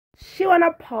She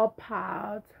wanna pop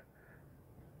out.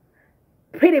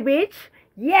 Pretty bitch.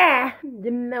 Yeah, you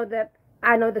know that.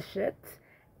 I know the shit.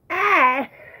 Ah.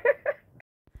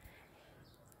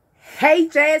 Hey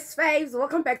JS faves,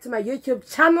 welcome back to my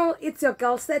YouTube channel. It's your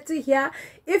girl Sethu here.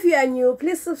 If you are new,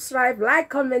 please subscribe, like,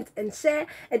 comment and share.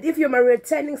 And if you're my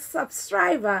returning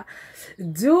subscriber,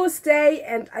 do stay.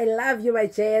 And I love you, my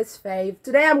JS fave.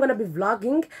 Today I'm gonna be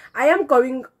vlogging. I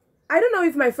don't know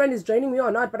if my friend is joining me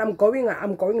or not, but I'm going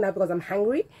now because I'm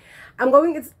hungry.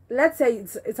 Let's say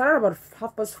it's around about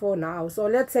 4:30 now, so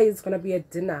let's say it's gonna be a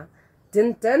dinner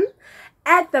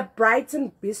at the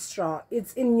Brighton Bistro.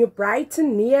 It's in New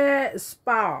Brighton near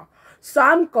Spa, so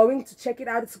I'm going to check it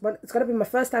out. It's gonna be my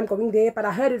first time going there, but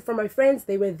I heard it from my friends.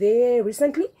 They were there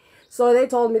recently, so they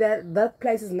told me that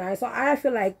place is nice. So I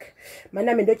feel like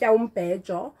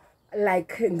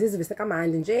like this is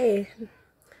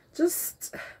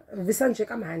just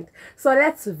mind. So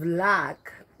let's vlog.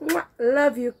 Mwah.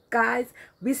 Love you guys.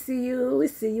 We see you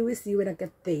when I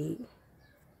get there.